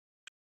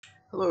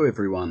Hello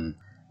everyone.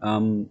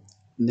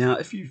 Now,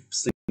 if you've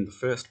seen the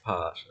first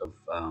part of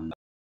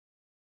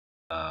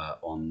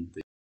on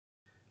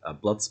the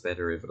blood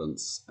spatter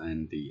evidence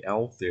and the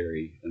owl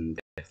theory in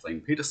the Kathleen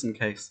Peterson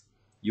case,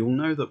 you'll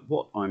know that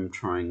what I'm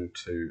trying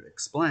to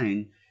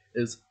explain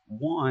is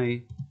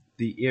why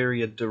the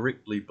area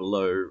directly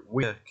below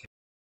where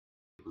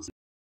Kathleen was,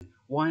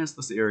 why is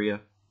this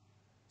area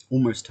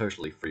almost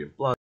totally free of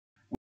blood?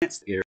 That's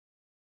the area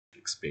you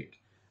expect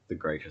the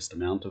greatest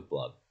amount of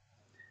blood.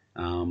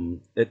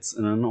 It's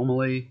an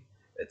anomaly.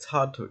 It's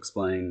hard to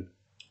explain.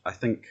 I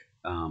think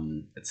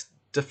it's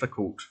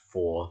difficult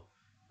for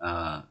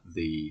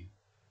the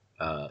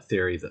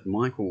theory that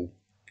Michael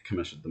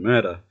committed the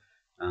murder,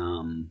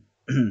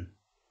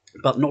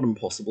 but not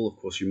impossible. Of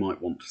course, you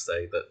might want to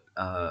say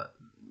that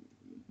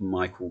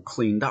Michael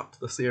cleaned up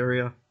this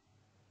area,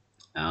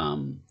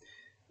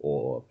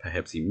 or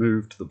perhaps he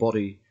moved the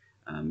body,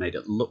 made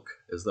it look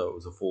as though it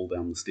was a fall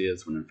down the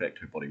stairs when in fact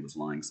her body was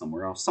lying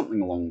somewhere else,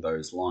 something along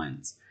those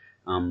lines.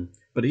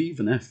 But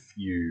even if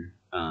you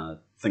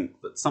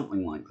think that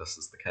something like this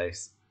is the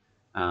case,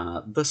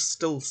 this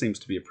still seems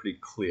to be a pretty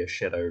clear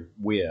shadow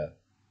where,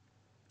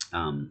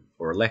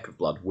 or a lack of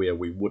blood, where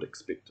we would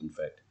expect, in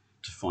fact,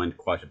 to find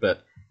quite a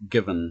bit,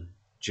 given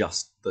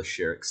just the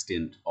sheer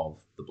extent of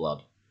the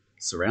blood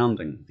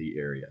surrounding the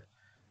area.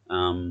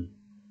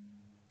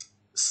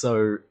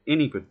 So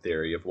any good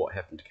theory of what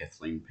happened to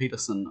Kathleen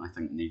Peterson, I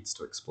think, needs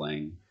to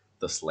explain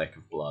this lack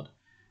of blood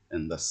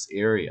in this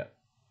area.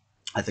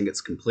 I think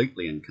it's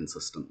completely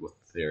inconsistent with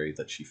the theory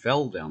that she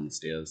fell down the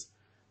stairs,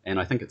 and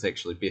I think it's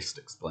actually best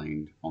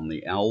explained on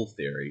the owl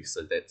theory,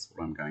 so that's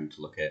what I'm going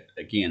to look at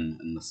again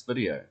in this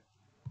video.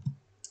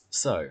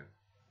 So,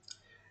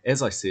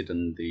 as I said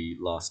in the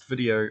last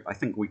video, I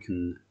think we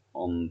can,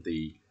 on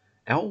the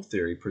owl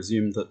theory,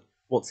 presume that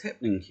what's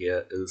happening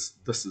here is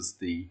this is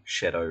the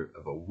shadow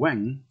of a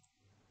wing,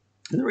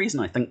 and the reason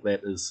I think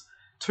that is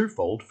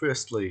twofold.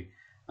 Firstly,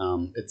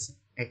 it's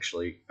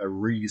actually a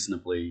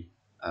reasonably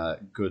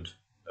good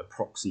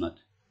approximate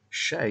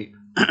shape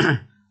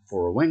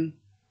for a wing,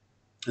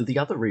 and the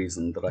other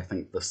reason that I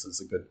think this is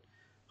a good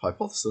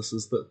hypothesis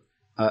is that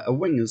a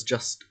wing is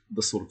just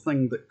the sort of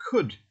thing that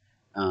could,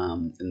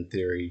 in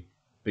theory,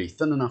 be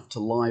thin enough to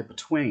lie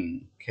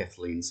between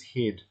Kathleen's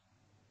head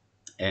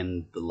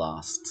and the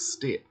last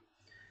step.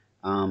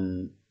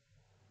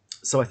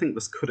 So I think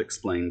this could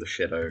explain the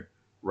shadow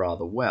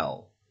rather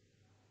well.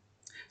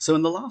 So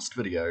in the last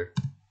video,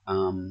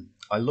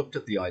 I looked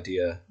at the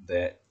idea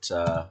that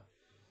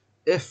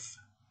if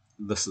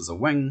this is a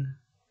wing,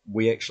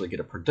 we actually get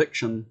a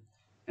prediction,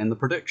 and the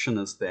prediction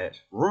is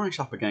that right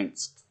up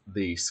against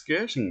the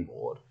skirting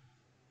board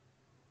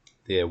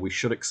there we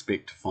should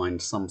expect to find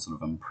some sort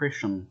of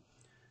impression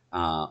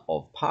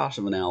of part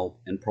of an owl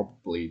and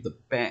probably the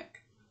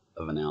back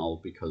of an owl,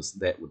 because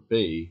that would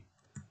be,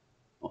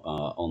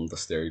 on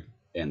this theory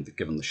and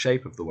given the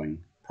shape of the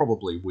wing,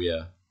 probably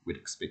where we'd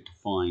expect to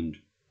find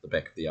the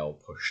back of the owl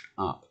pushed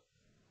up.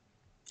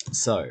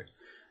 So,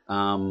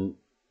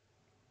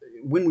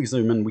 when we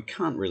zoom in, we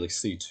can't really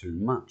see too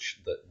much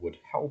that would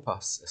help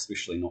us,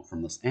 especially not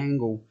from this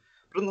angle.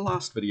 But in the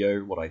last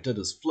video, what I did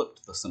is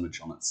flipped this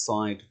image on its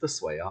side this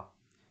way up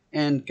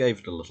and gave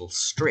it a little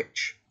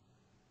stretch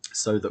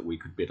so that we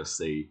could better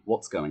see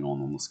what's going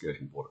on the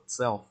skirting board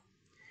itself.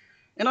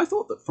 And I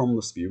thought that from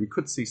this view we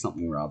could see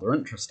something rather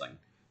interesting,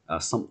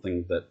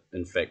 something that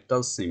in fact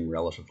does seem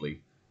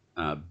relatively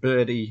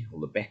birdy, or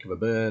the back of a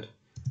bird,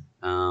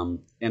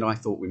 and I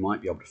thought we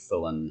might be able to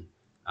fill in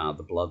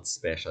the blood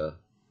spatter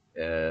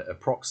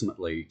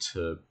approximately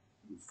to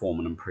form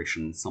an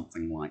impression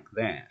something like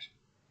that.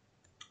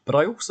 But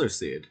I also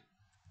said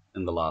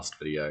in the last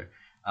video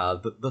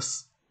that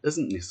this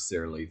isn't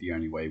necessarily the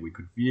only way we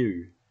could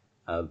view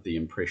the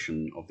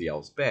impression of the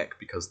owl's back,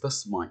 because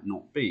this might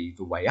not be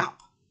the way up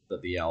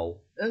that the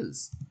owl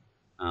is.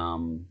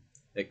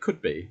 It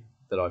could be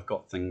that I've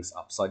got things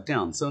upside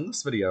down. So in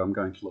this video I'm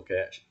going to look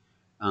at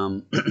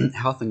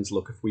how things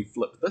look if we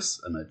flip this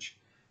image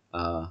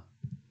on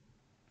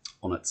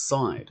its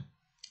side.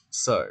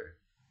 So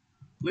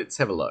let's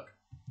have a look.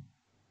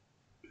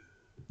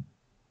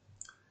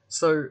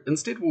 So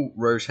instead we'll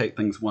rotate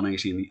things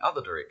 180 in the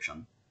other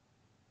direction,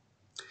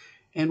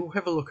 and we'll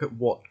have a look at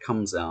what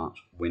comes out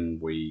when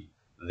we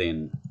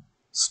then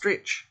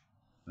stretch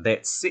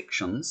that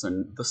section.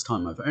 So this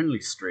time I've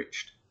only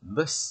stretched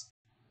this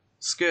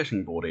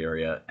skirting board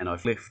area, and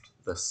I've left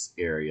this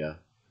area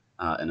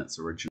in its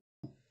original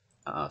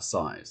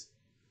size.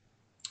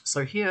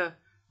 So here,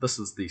 this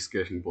is the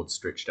skirting board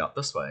stretched out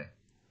this way,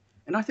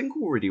 and I think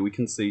already we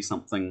can see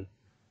something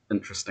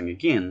interesting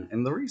again.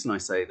 And the reason I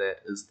say that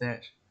is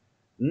that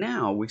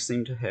now we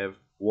seem to have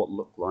what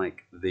look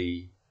like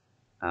the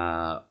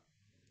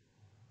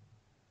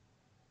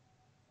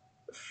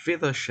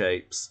feather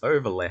shapes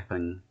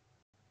overlapping,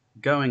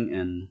 going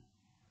in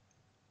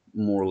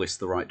more or less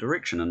the right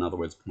direction, in other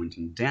words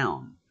pointing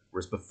down,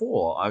 whereas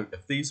before,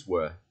 if these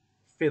were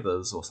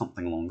feathers or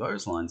something along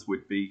those lines,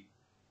 we'd be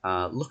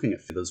looking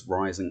at feathers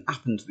rising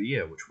up into the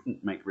air, which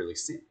wouldn't make really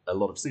a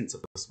lot of sense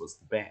if this was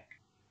the back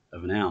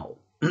of an owl.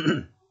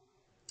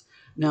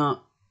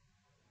 Now,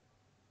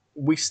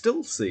 we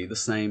still see the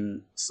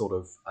same sort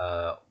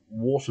of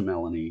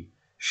watermelon-y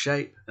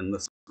shape in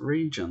this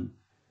region,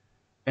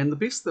 and the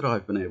best that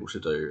I've been able to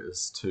do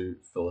is to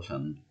fill it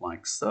in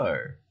like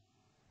so.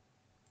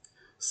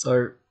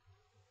 So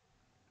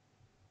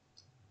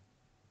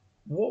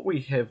what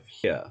we have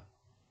here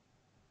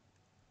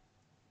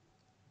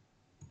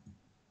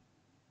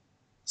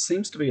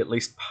seems to be at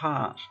least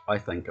part, I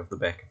think, of the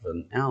back of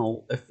an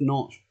owl, if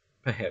not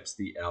perhaps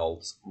the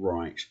owl's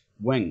right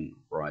wing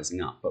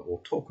rising up. But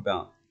we'll talk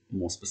about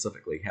more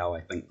specifically how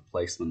I think the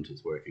placement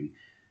is working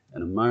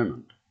in a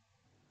moment.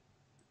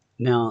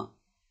 Now,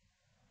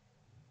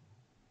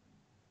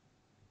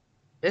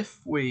 if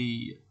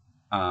we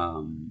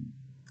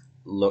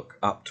look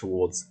up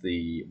towards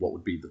what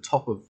would be the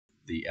top of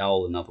the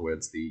owl, in other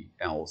words, the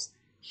owl's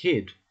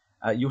head,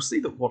 you'll see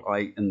that what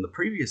I, in the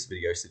previous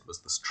video, said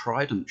was this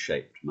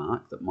trident-shaped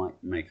mark that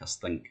might make us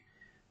think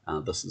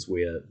this is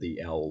where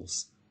the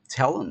owl's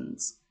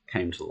talons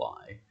came to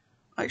lie.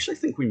 I actually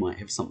think we might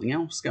have something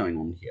else going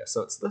on here.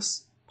 So it's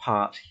this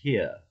part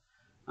here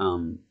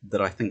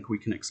that I think we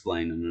can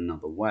explain in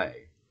another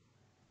way.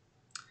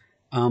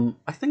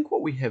 I think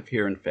what we have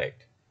here, in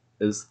fact,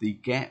 is the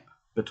gap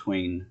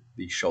between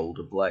the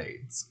shoulder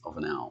blades of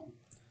an owl.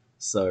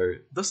 So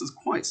this is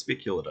quite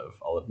speculative,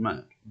 I'll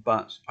admit,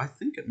 but I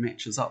think it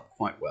matches up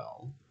quite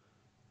well.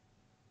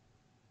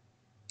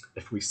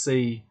 If we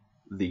see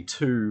the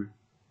two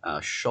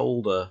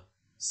shoulder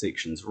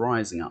sections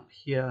rising up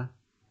here,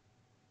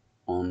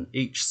 on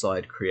each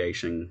side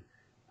creating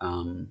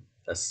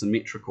a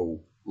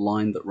symmetrical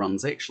line that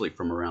runs actually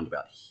from around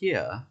about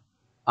here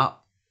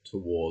up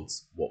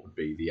towards what would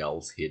be the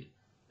owl's head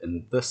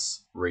in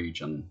this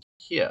region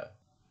here.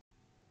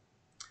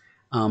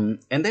 And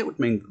that would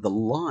mean that the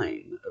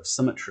line of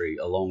symmetry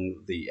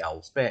along the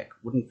owl's back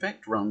would in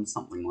fact run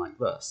something like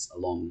this,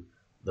 along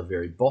the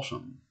very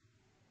bottom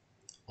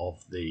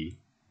of the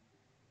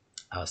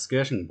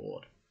skirting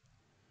board.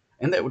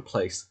 And that would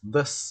place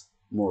this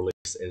more or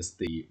less as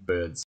the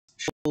bird's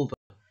shoulder,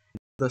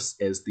 this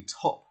as the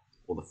top,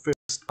 or the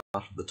first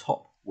part of the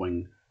top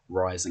wing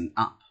rising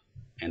up,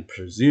 and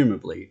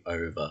presumably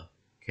over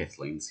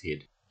Kathleen's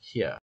head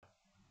here.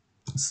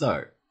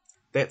 So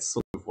that's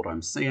sort of what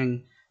I'm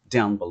seeing.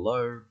 Down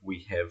below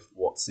we have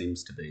what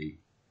seems to be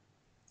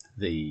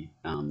the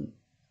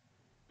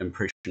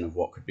impression of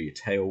what could be a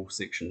tail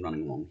section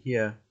running along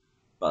here,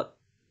 but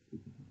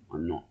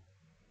I'm not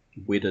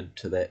wedded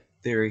to that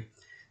theory.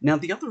 Now,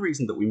 the other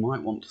reason that we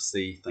might want to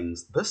see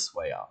things this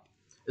way up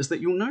is that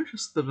you'll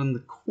notice that in the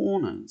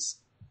corners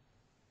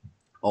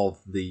of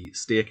the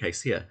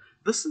staircase here,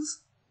 this is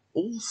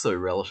also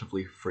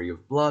relatively free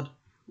of blood,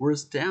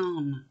 whereas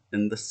down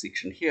in this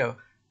section here,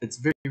 it's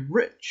very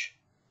rich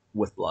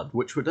with blood,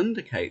 which would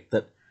indicate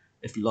that,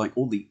 if you like,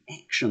 all the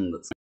action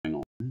that's going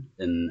on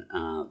in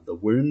the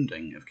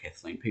wounding of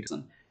Kathleen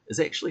Peterson is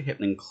actually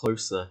happening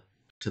closer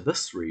to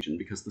this region,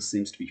 because this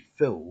seems to be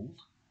filled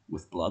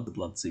with blood. The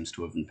blood seems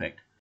to have, in fact,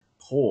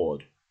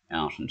 poured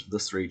out into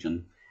this region,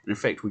 and in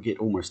fact we get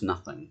almost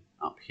nothing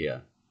up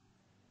here.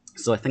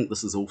 So I think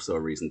this is also a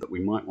reason that we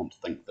might want to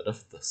think that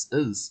if this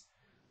is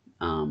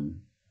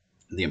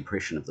the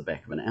impression of the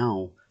back of an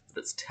owl, that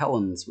its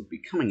talons would be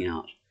coming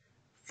out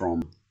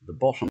from the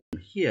bottom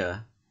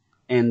here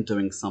and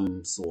doing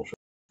some sort of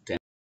damage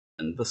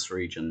in this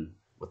region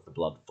with the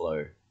blood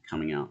flow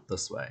coming out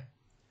this way.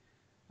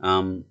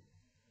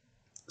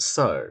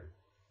 So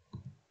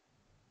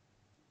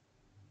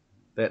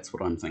that's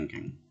what I'm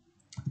thinking.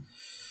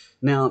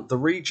 Now, the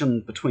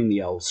region between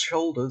the owl's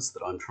shoulders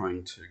that I'm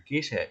trying to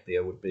get at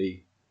there would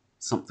be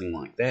something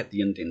like that,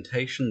 the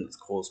indentation that's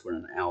caused when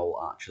an owl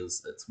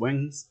arches its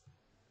wings.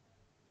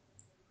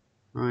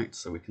 Right,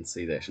 so we can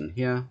see that in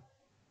here.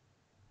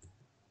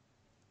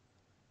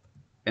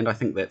 And I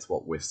think that's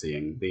what we're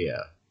seeing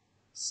there.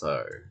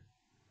 So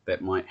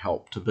that might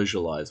help to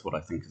visualize what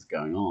I think is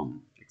going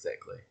on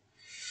exactly.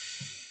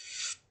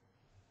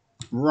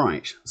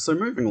 Right, so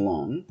moving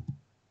along,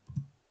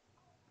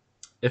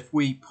 if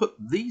we put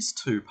these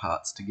two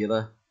parts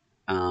together,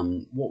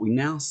 what we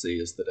now see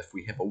is that if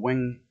we have a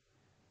wing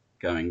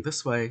going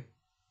this way,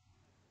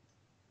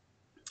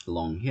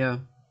 along here,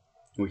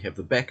 we have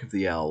the back of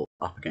the owl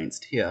up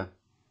against here,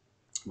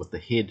 with the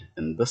head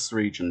in this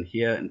region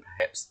here, and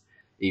perhaps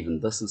even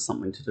this is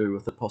something to do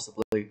with it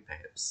possibly,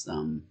 perhaps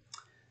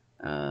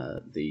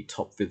the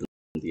top feather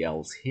of the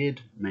owl's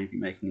head may be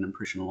making an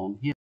impression along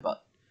here,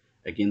 but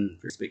again,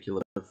 very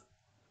speculative.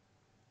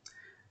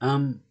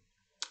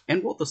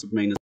 And what this would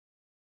mean is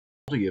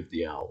the body of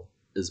the owl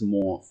is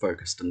more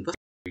focused in this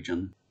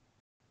region,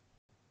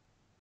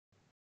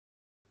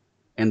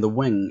 and the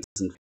wing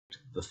is in fact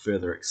the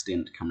further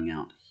extent coming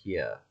out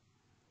here.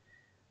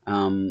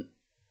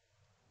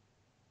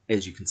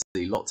 As you can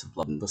see, lots of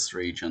blood in this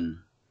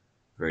region,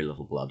 very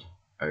little blood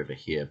over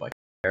here by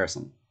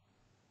comparison.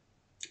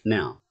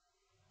 Now,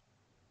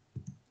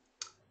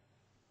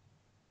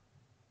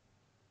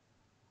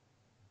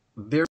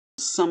 there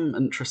is some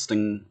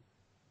interesting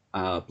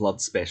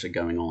blood spatter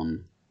going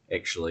on,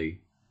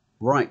 actually,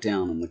 right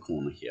down in the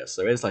corner here.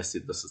 So as I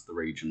said, this is the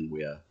region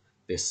where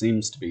there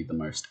seems to be the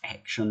most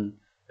action,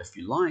 if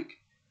you like.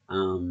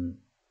 And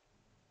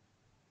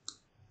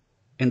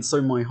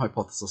so my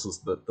hypothesis is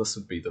that this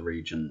would be the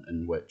region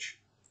in which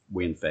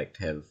we in fact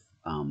have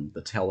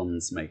the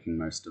talons making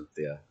most of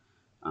their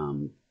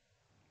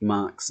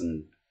marks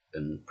and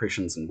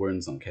impressions and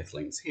wounds on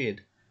Kathleen's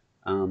head.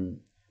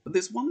 But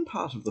there's one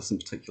part of this in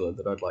particular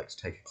that I'd like to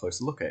take a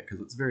closer look at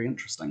because it's very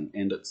interesting,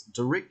 and it's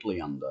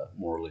directly under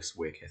more or less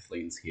where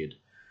Kathleen's head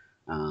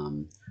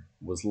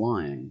was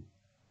lying.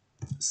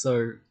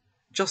 So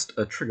just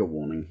a trigger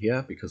warning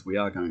here, because we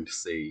are going to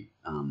see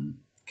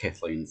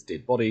Kathleen's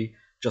dead body,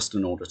 just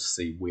in order to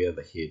see where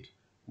the head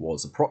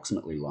was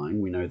approximately lying.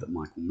 We know that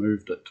Michael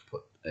moved it to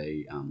put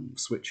a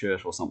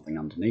sweatshirt or something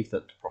underneath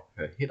it to prop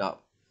her head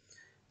up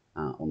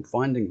on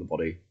finding the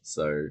body.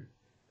 So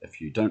if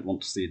you don't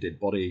want to see a dead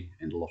body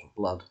and a lot of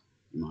blood,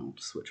 you might want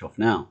to switch off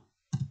now.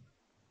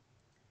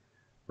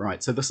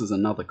 Right, so this is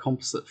another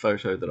composite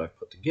photo that I've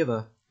put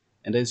together,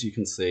 and as you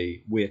can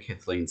see, where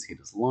Kathleen's head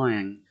is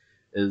lying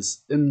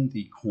is in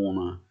the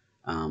corner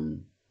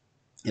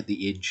at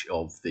the edge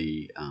of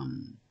the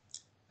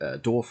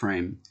door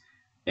frame,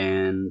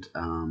 and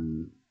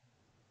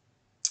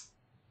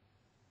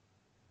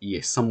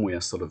yes, somewhere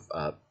sort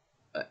of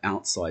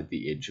outside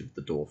the edge of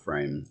the door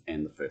frame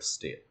and the first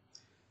step.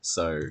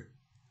 So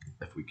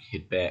if we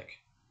head back,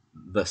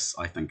 this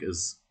I think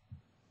is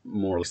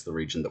more or less the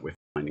region that we're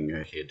finding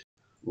her head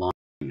lying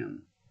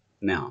in.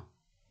 Now,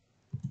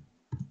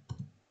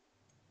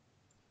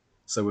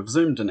 so we've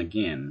zoomed in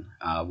again,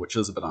 which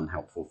is a bit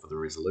unhelpful for the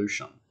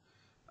resolution.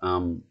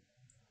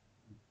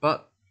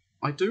 But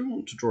I do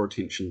want to draw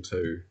attention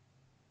to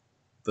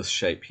this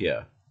shape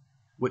here,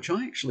 which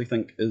I actually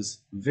think is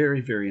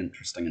very, very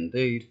interesting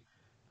indeed.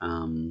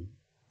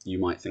 You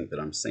might think that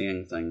I'm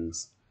seeing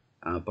things,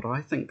 but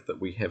I think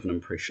that we have an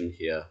impression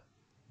here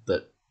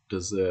that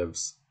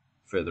deserves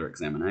further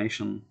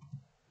examination.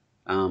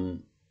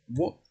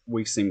 What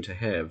we seem to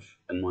have,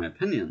 in my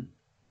opinion,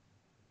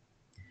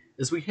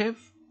 is we have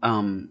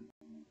the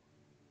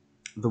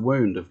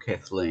wound of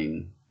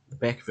Kathleen, the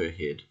back of her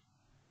head,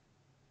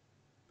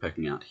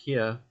 poking out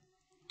here,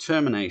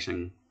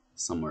 terminating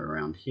somewhere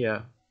around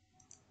here,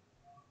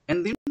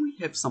 and then we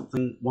have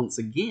something, once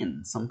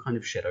again, some kind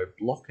of shadow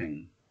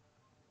blocking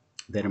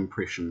that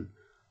impression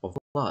of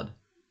blood.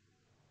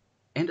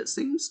 And it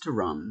seems to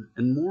run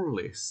in more or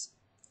less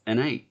an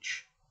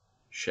H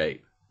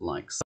shape,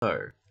 like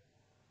so.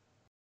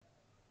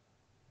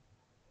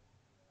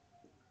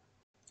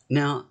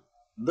 Now,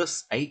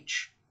 this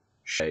H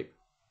shape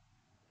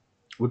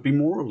would be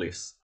more or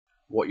less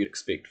what you'd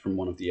expect from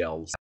one of the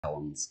owl's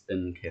talons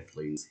in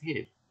Kathleen's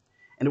head.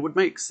 And it would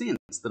make sense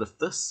that if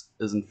this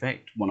is in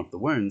fact one of the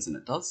wounds, and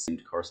it does seem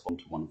to correspond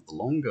to one of the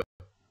longer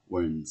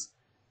wounds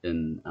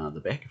in the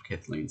back of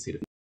Kathleen's head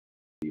in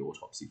the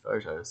autopsy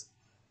photos,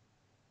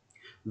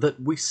 that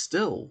we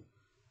still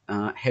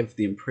have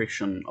the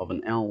impression of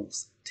an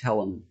owl's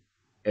talon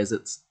as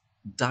it's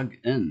dug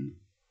in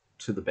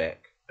to the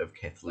back of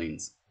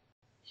Kathleen's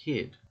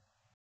head.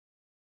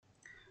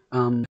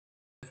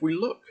 If we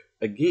look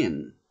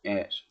again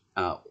at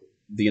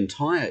the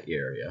entire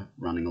area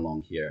running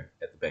along here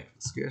at the back of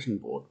the skirting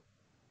board,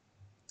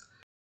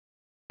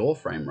 door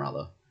frame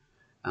rather,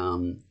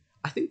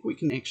 I think we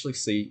can actually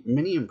see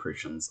many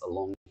impressions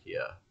along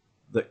here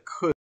that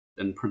could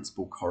in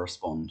principle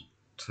correspond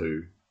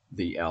to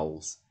the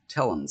owl's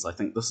talons. I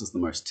think this is the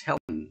most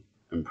telling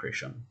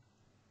impression,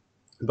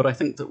 but I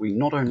think that we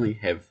not only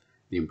have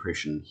the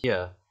impression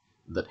here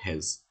that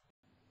has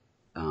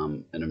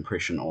an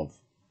impression of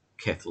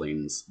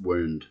Kathleen's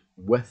wound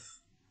with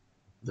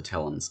the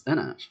talons in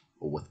it,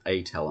 or with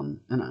a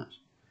talon in it,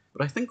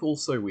 but I think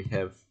also we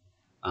have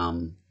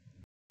the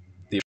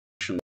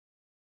impression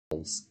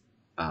of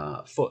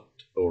the foot,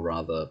 or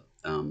rather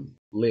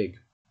leg,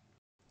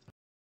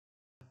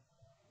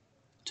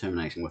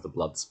 terminating with a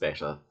blood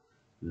spatter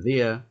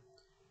there.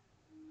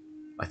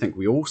 I think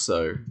we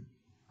also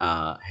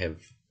have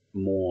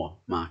more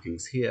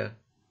markings here,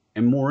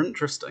 and more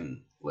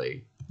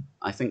interestingly,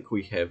 I think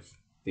we have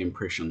the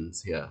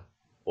impressions here,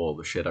 or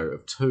the shadow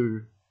of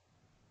two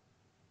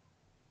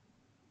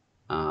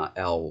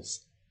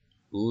owl's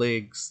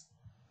legs,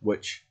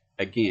 which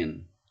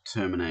again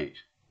terminate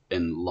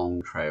in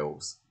long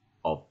trails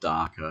of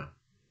darker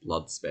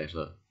blood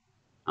spatter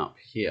up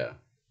here.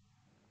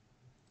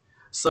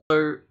 So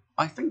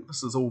I think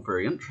this is all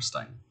very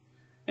interesting,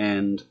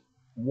 and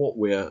what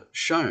we're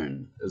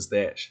shown is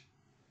that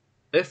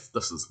if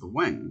this is the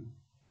wing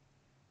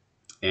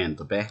and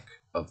the back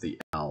of the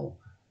owl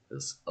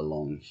is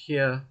along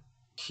here,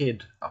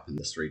 head up in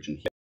this region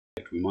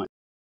here, we might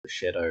see the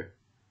shadow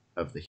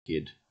of the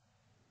head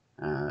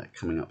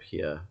coming up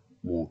here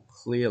more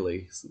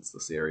clearly, since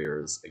this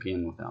area is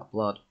again without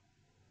blood.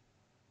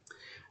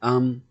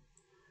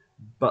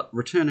 But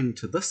returning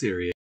to this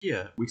area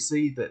here, we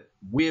see that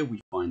where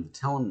we find the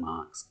talon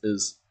marks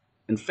is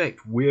in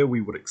fact where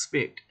we would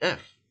expect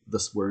if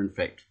this were in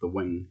fact the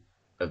wing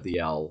of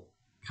the owl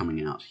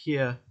coming out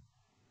here,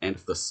 and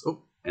if this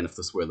and if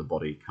this were the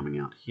body coming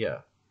out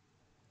here.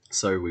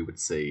 So we would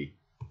see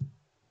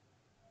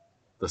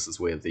this is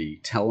where the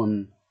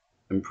talon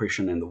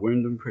impression and the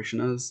wound impression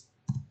is,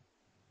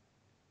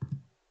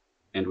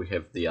 and we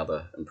have the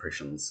other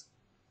impressions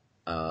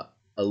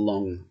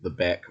along the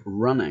back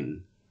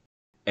running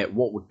at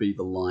what would be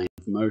the line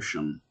of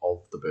motion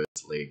of the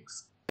bird's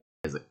legs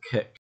as it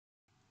kicked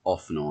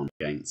off and on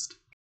against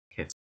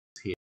Catherine's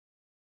head.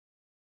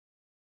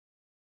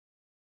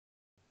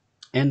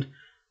 And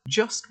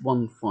just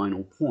one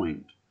final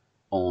point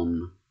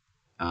on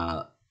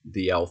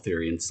the owl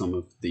theory and some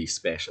of the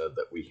spatter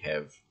that we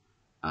have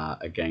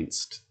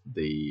against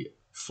the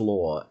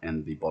floor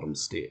and the bottom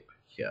step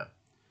here.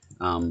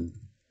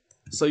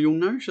 So you'll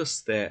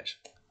notice that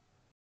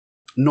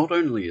not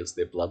only is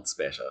there blood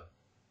spatter,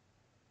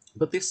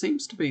 but there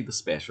seems to be the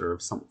spatter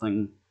of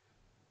something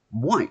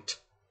white.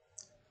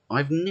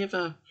 I've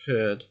never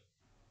heard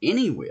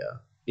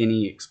anywhere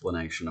any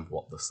explanation of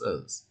what this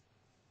is.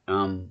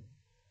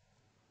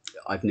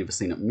 I've never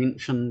seen it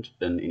mentioned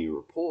in any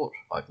report.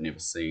 I've never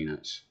seen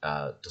it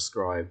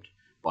described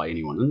by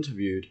anyone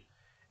interviewed.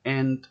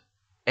 And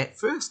at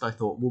first I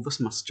thought, well, this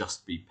must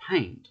just be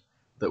paint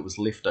that was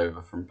left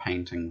over from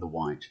painting the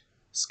white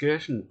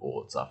skirting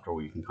boards. After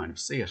all, you can kind of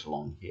see it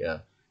along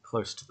here,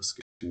 close to the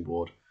skirting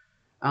board.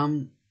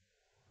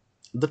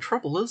 The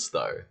trouble is,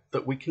 though,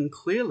 that we can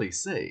clearly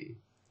see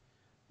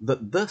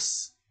that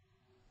this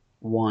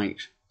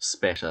white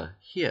spatter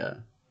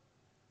here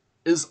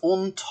is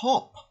on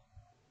top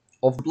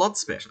of the blood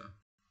spatter.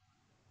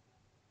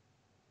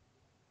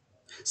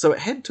 So it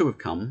had to have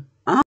come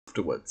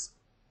afterwards.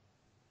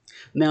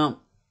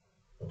 Now,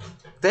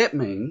 that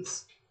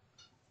means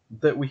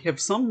that we have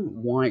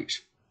some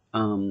white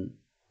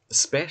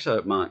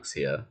spatter marks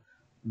here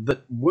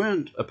that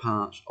weren't a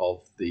part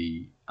of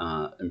the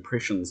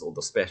impressions or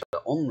the spatter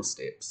on the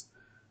steps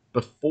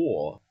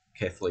before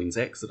Kathleen's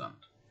accident.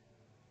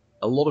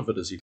 A lot of it,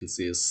 as you can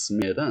see, is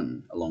smeared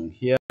in along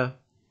here,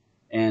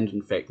 and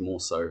in fact more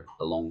so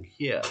along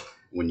here.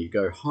 When you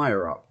go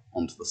higher up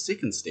onto the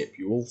second step,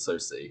 you also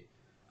see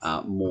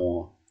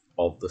more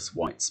of this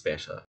white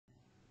spatter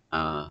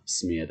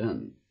smeared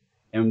in.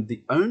 And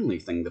the only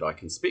thing that I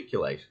can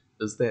speculate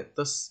is that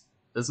this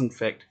is in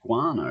fact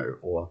guano,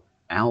 or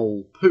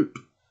owl poop,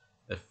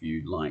 if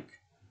you like,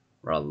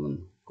 rather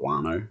than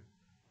guano.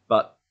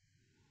 But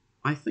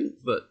I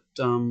think that,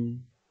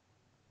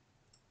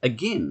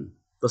 again,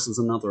 this is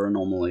another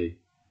anomaly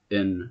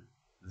in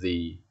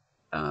the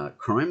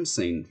crime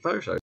scene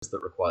photos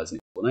that requires an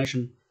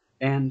explanation,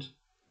 and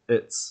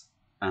it's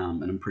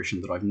an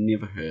impression that I've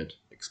never heard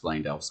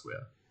explained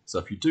elsewhere. So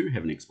if you do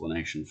have an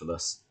explanation for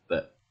this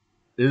that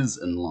is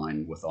in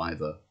line with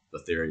either the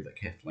theory that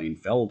Kathleen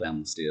fell down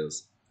the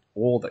stairs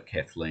or that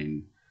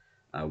Kathleen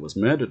was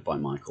murdered by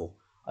Michael,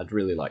 I'd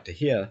really like to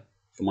hear.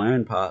 For my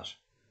own part,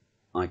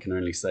 I can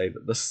only say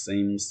that this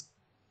seems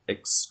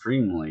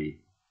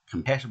extremely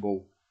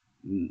compatible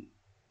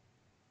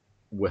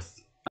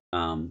with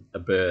a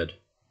bird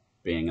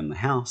being in the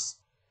house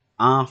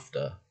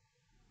after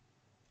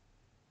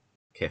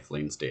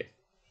Kathleen's death.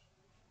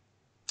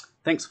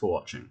 Thanks for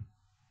watching.